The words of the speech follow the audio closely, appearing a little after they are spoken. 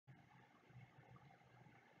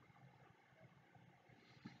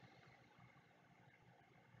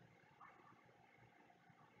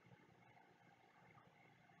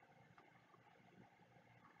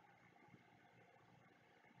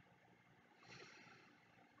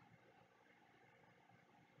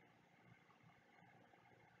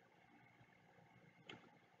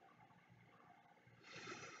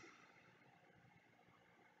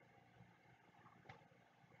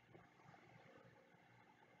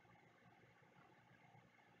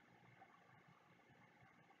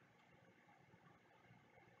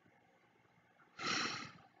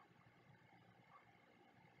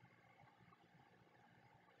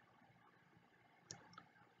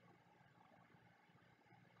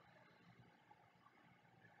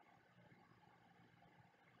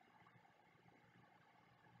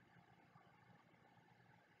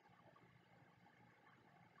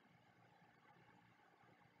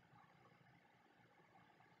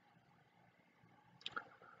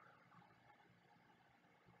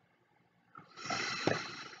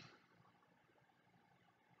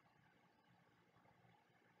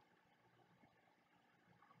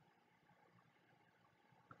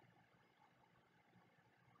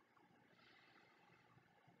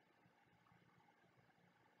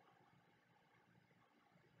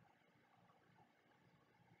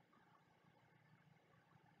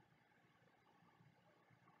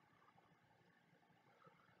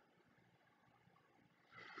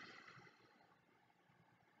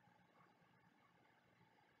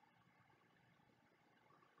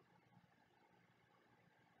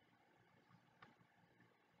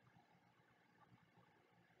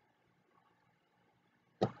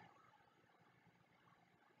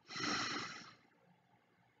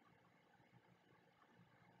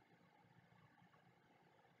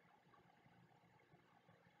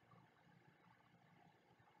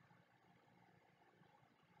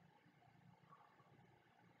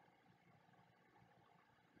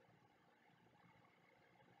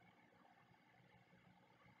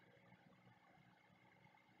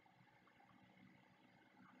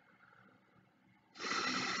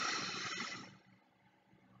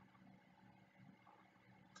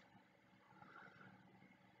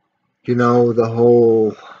You know, the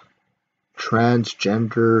whole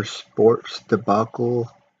transgender sports debacle.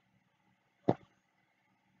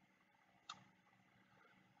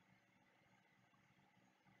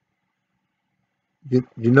 You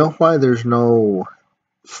know why there's no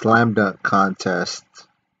slam dunk contest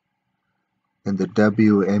in the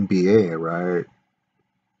WNBA, right?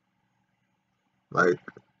 Like,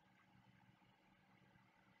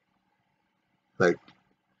 like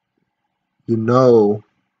you know,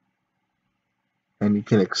 and you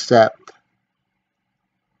can accept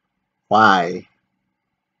why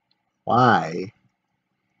why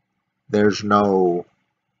there's no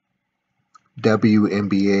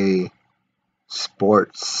WNBA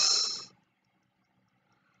sports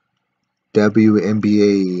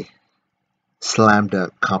WNBA slam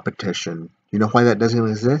dunk competition. You know why that doesn't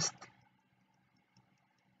exist?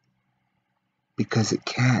 Because it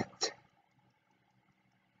can't.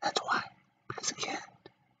 That's why. Because it can't.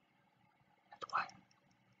 That's why.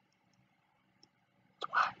 That's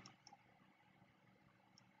why.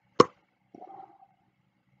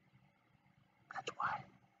 That's why.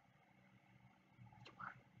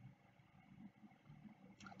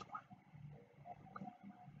 That's why.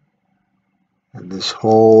 And this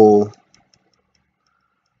whole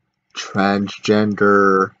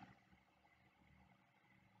transgender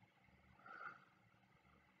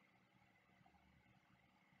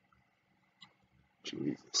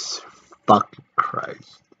Jesus fucking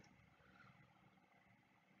Christ.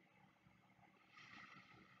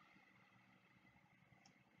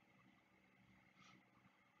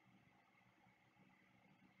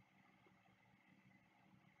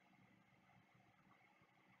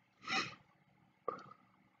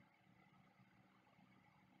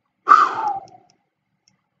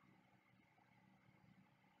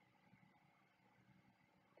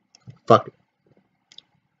 Fuck it.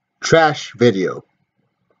 Trash video.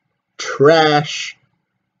 Trash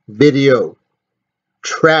video.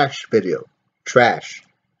 Trash video. Trash.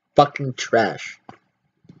 Fucking trash.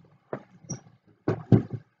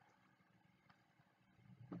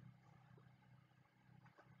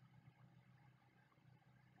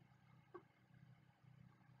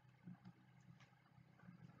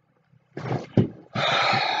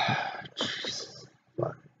 Jesus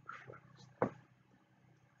fucking Christ.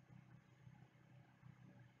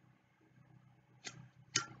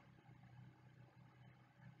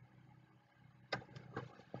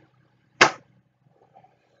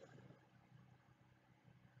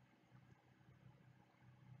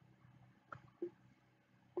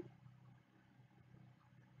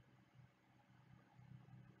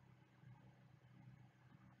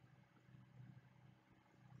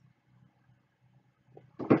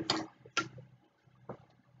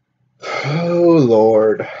 Oh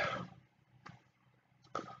Lord.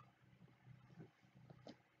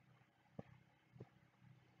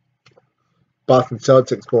 Boston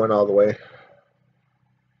Celtics going all the way.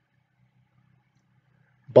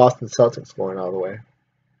 Boston Celtics going all the way.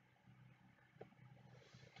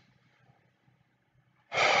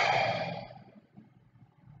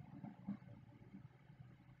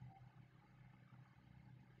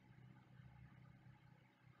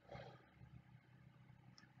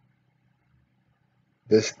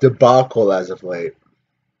 This debacle as of late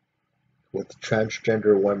with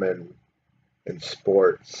transgender women in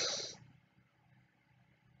sports.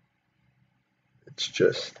 It's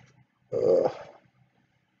just, ugh.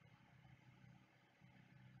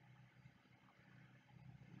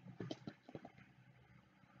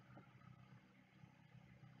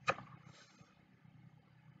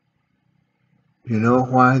 You know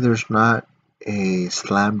why there's not a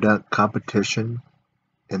slam dunk competition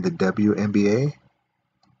in the WNBA?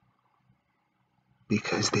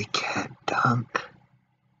 Because they can't dunk.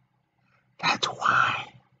 That's why.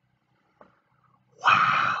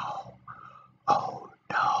 Wow. Oh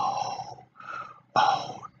no.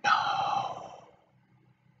 Oh no.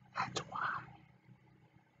 That's why.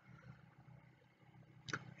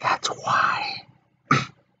 That's why.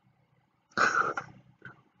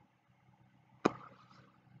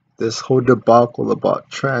 This whole debacle about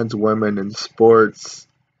trans women in sports.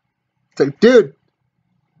 It's like, dude.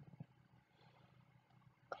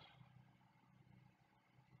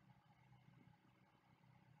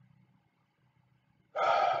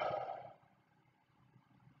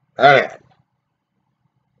 Damn.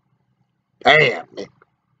 Damn.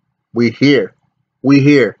 We here. We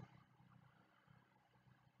here.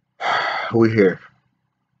 We here.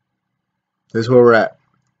 This is where we're at.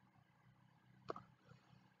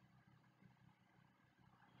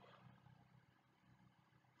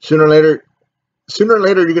 Sooner or later,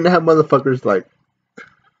 you're gonna have motherfuckers like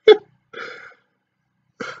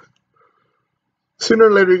Sooner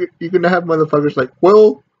or later, you're gonna have motherfuckers like,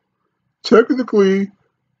 well, technically,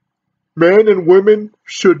 men and women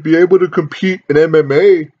should be able to compete in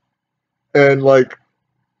MMA, and like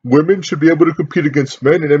women should be able to compete against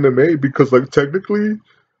men in MMA because like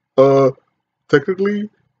uh, technically,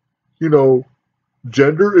 you know,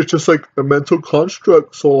 gender is just like a mental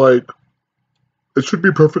construct. So like, it should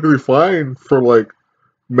be perfectly fine for like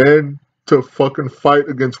men to fucking fight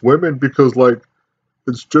against women because like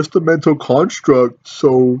it's just a mental construct.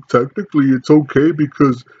 So technically, it's okay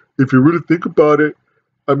because if you really think about it,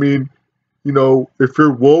 I mean, if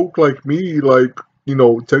you're woke like me, like,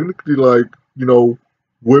 technically, like,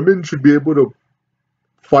 women should be able to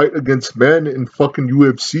fight against men in fucking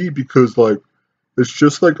UFC because, like, it's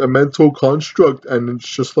just like a mental construct and it's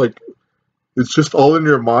just all in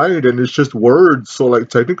your mind and it's just words. So, like,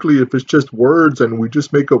 technically, if it's just words and we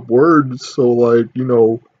just make up words, so, like,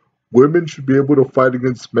 women should be able to fight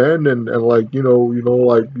against men and like, You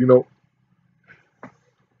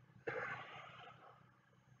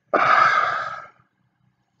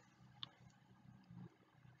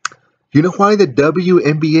know why the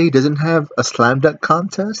WNBA doesn't have a slam dunk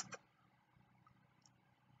contest?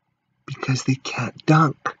 Because they can't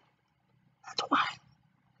dunk. That's why.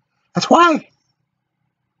 That's why.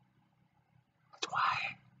 That's why.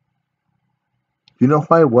 You know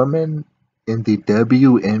why women in the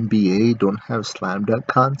WNBA don't have slam dunk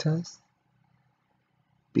contests?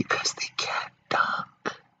 Because they can't dunk.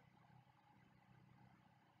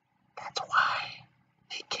 That's why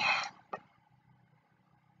they can't.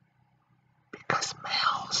 Because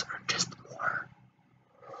males are just more.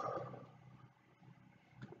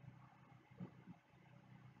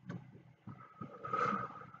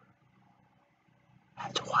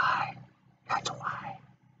 That's why. That's why.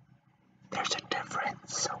 There's a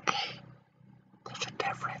difference, okay? There's a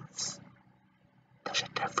difference. There's a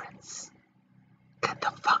difference. Get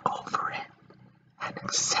the fuck over it and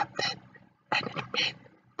accept it and admit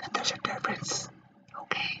that there's a difference,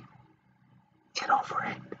 okay? Get over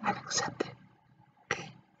it and accept it, okay?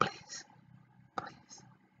 Please, please,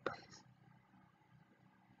 please.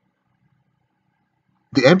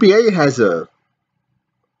 The NBA has a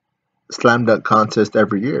slam dunk contest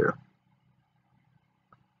every year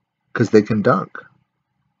because they can dunk.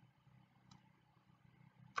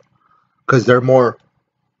 Because they're more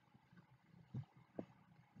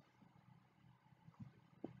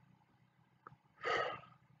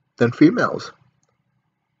than females.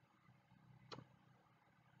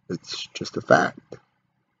 It's just a fact.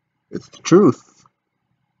 It's the truth.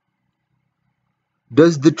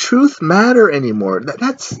 Does the truth matter anymore?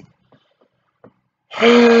 That's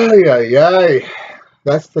ay, ay, ay.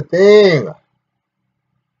 That's the thing.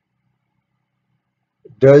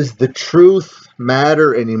 Does the truth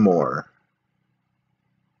matter anymore?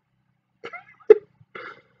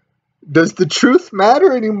 Does the truth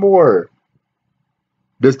matter anymore?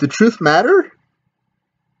 Does the truth matter?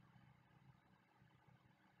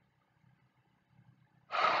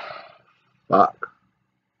 Fuck.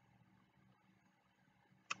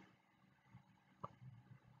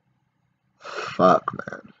 Fuck,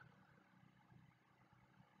 man.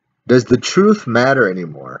 Does the truth matter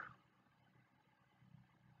anymore?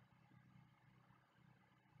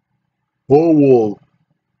 Oh, well,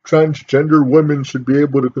 transgender women should be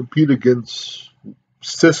able to compete against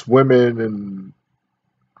cis women and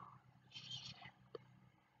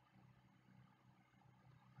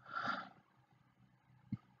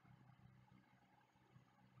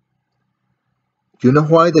do you know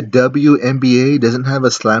why the WNBA doesn't have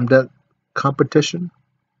a slam dunk competition?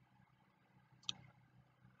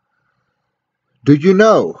 Do you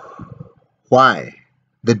know why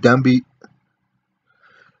the W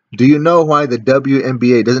Do you know why the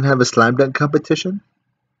WNBA doesn't have a slam dunk competition?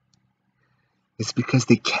 It's because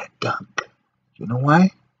they can't dunk. You know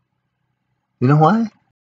why? You know why?